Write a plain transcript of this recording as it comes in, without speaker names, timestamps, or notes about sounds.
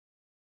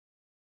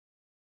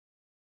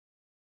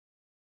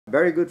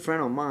Very good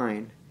friend of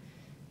mine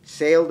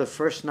sailed the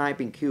first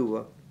snipe in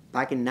Cuba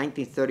back in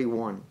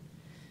 1931.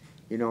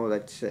 You know,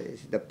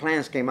 the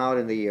plans came out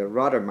in the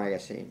Rudder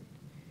magazine,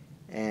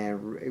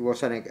 and it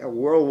was a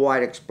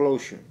worldwide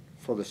explosion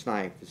for the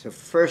snipe. It's the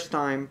first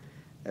time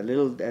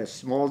a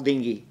small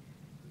dinghy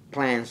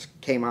plans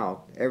came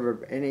out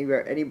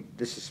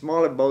this is the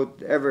smallest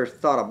boat ever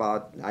thought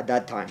about at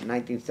that time,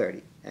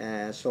 1930.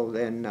 So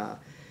then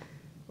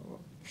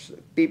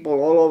people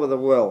all over the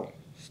world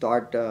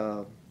start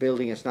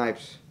building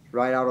snipes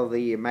right out of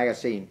the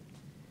magazine.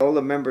 All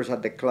the members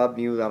at the club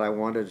knew that I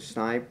wanted a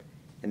snipe,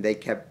 and they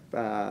kept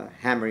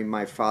hammering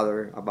my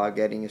father about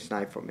getting a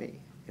snipe for me.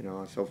 You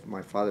know, so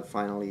my father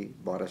finally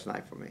bought a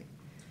snipe for me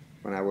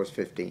when I was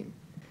 15.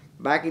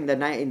 Back in the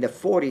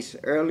 40s,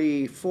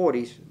 early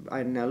 40s,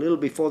 and a little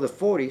before the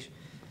 40s,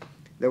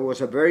 there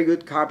was a very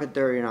good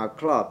carpenter in our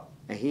club,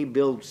 and he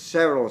built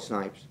several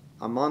snipes.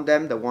 Among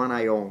them, the one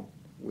I own,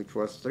 which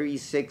was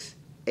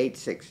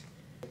 3686.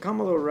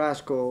 Commodore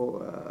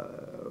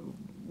Rasco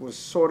was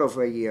sort of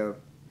a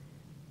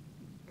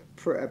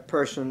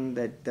person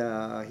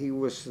that he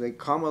was the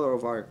Commodore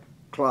of our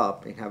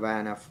club in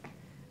Havana,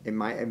 in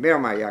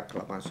Miramar Yacht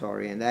Club, I'm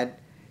sorry, and that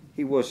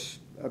he was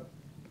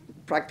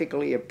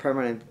practically a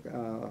permanent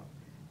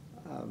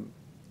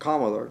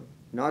Commodore,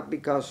 not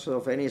because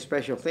of any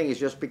special thing, it's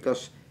just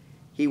because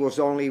he was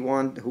the only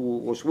one who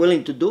was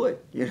willing to do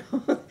it, you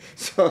know.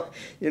 So,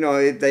 you know,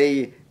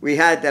 we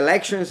had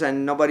elections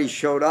and nobody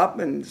showed up,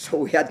 and so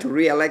we had to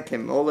re-elect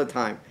him all the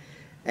time.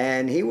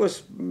 And he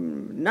was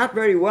not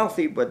very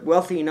wealthy, but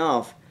wealthy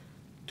enough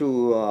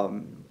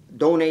to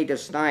donate a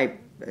snipe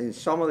in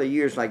some of the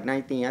years, like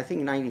I think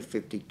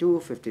 1952,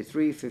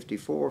 53,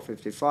 54,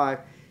 55.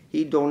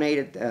 He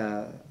donated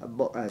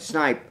a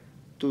snipe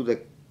to the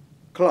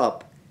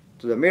club,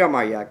 to the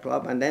Miramar Yacht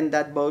Club, and then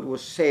that boat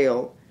was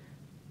sailed.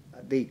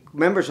 The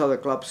members of the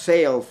club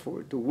sailed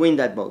to win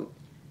that boat.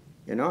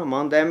 You know,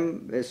 among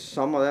them is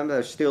some of them that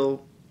are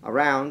still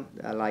around,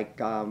 like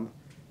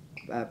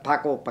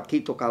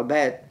Paquito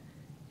Calvet.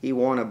 He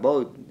won a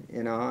boat,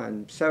 you know,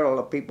 and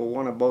several people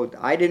won a boat.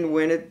 I didn't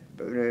win it.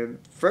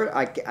 First,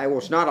 I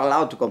was not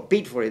allowed to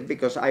compete for it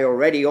because I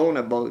already own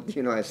a boat,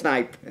 you know, a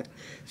snipe.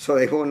 So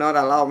they will not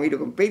allow me to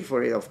compete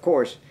for it, of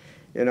course,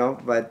 you know.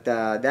 But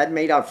that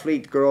made our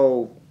fleet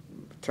grow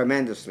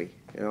tremendously,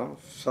 you know.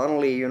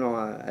 Suddenly, you know,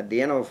 at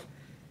the end of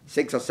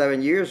 6 or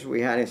 7 years,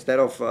 we had, instead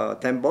of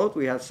 10 boats,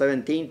 we had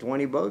 17,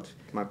 20 boats.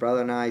 My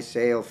brother and I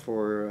sailed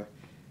for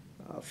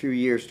a few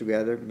years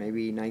together,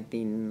 maybe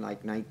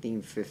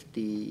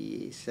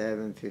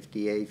 1957,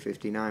 58,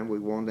 59. We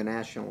won the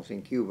Nationals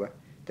in Cuba,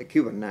 the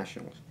Cuban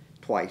Nationals,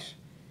 twice.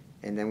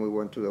 And then we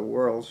went to the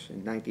Worlds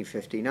in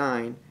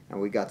 1959,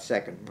 and we got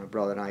second. My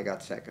brother and I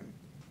got second.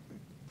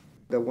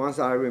 The ones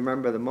that I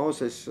remember the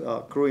most is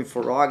crewing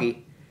for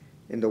Augie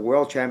in the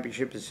World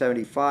Championship in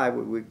 '75.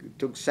 We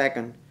took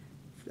second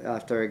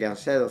after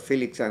Gancedo,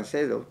 Felix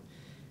Gancedo.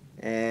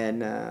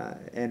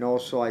 And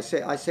also I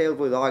sailed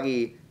with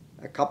Augie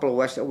a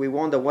couple of we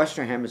won the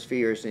Western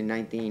Hemispheres in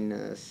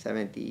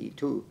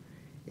 1972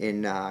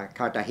 in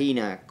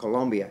Cartagena,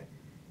 Colombia,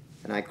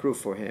 and I crewed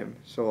for him.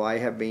 So I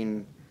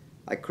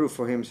crewed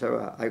for him.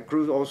 So I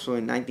crewed also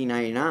in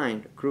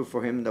 1999. Crewed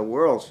for him in the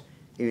Worlds,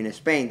 even in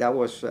Spain. That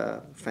was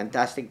a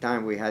fantastic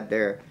time we had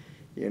there,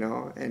 you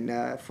know. And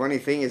funny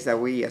thing is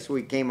that as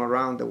we came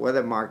around the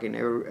weather mark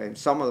in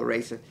some of the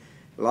races,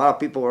 a lot of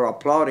people were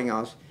applauding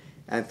us,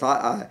 and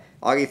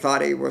Augie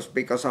thought it was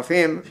because of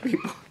him.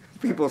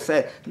 People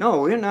said,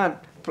 "No, we're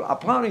not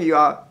applauding you.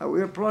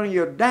 We're applauding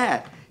your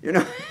dad." You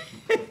know.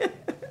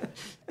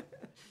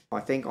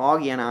 I think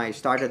Augie and I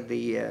started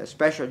the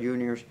special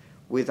juniors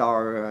with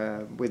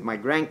my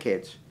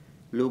grandkids,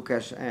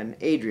 Lucas and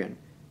Adrian,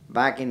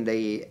 back in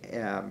the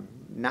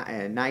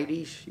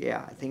 90s.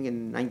 Yeah, I think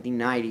in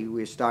 1990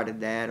 we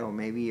started that, or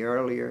maybe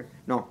earlier.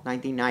 No,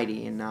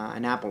 1990 in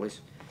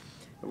Annapolis.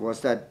 It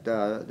was that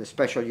the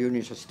special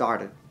juniors had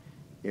started,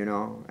 you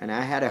know, and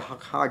I had a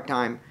hard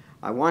time.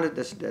 I wanted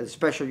the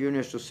special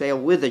juniors to sail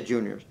with the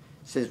juniors,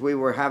 since we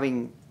were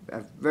having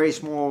a very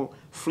small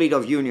fleet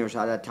of juniors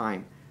at that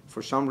time.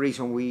 For some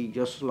reason, we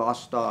just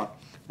lost a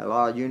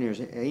lot of juniors'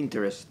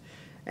 interest,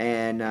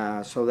 and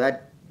so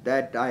that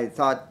I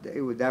thought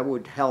that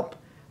would help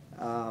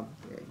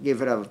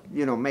give it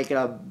make it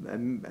a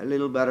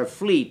little better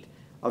fleet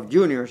of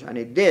juniors, and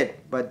it did.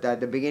 But at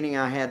the beginning,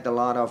 I had a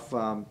lot of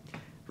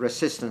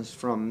resistance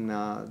from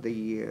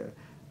the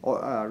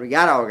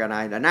regatta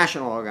organizer, the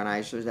national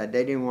organizers, that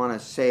they didn't want to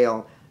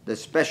sail the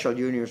special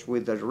juniors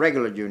with the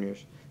regular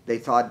juniors. They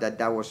thought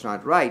that was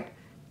not right,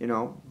 you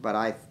know. But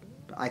I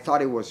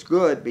thought it was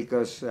good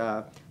because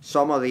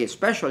some of the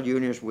special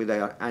juniors with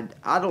an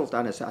adult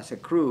as a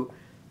crew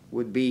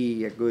would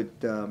be a good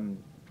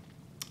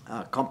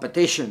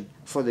competition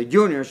for the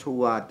juniors,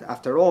 who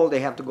after all they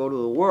have to go to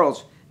the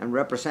Worlds and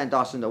represent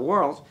us in the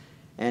Worlds.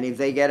 And if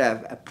they get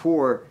a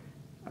poor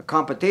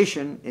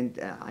competition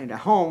in a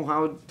home,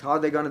 how are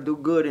they going to do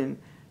good in,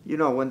 you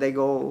know, when they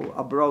go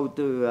abroad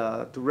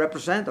to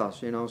represent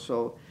us, you know?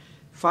 So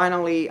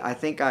finally, I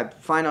think I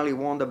finally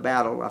won the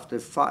battle after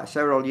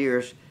several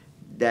years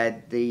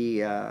that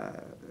the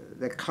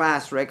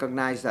class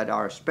recognized that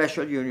our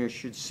special juniors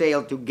should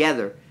sail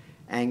together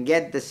and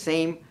get the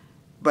same.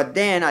 But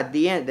then at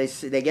the end,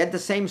 they get the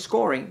same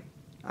scoring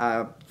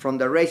from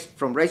race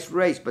to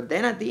race. But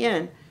then at the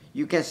end,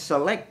 you can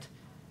select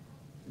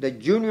the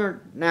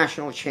junior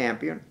national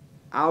champion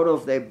out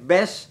of the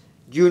best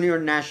junior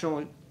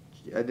national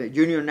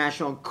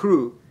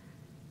crew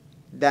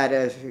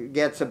that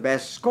gets the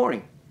best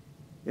scoring.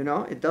 You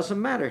know, it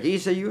doesn't matter.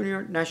 He's a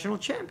junior national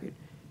champion.